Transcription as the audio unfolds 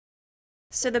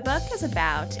So the book is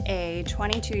about a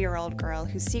 22-year-old girl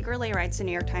who secretly writes a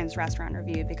New York Times restaurant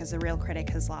review because the real critic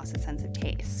has lost its sense of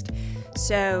taste.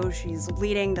 So she's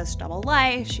leading this double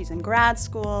life, she's in grad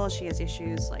school, she has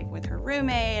issues like with her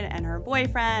roommate and her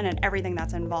boyfriend and everything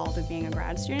that's involved with being a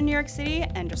grad student in New York City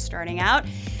and just starting out.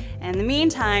 And in the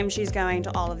meantime, she's going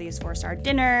to all of these 4-star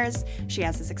dinners, she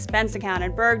has this expense account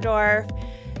at Bergdorf.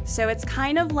 So it's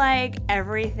kind of like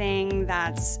everything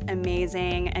that's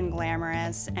amazing and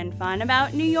glamorous and fun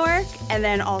about New York, and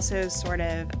then also sort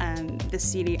of the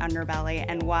seedy underbelly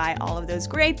and why all of those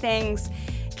great things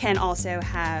can also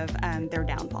have their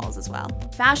downfalls as well.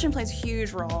 Fashion plays a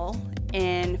huge role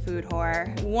in Food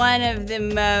Whore. One of the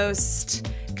most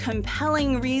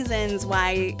compelling reasons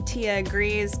why Tia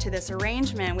agrees to this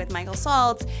arrangement with Michael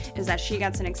Saltz is that she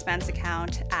gets an expense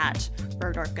account at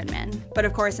Bergdorf Goodman. But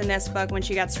of course in this book, when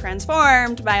she gets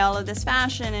transformed by all of this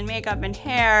fashion and makeup and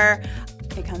hair,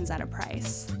 it comes at a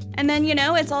price. And then, you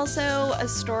know, it's also a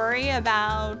story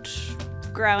about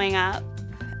growing up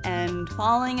and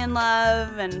falling in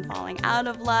love and falling out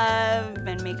of love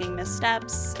and making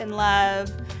missteps in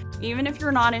love. Even if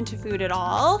you're not into food at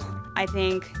all, I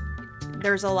think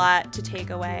there's a lot to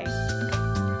take away.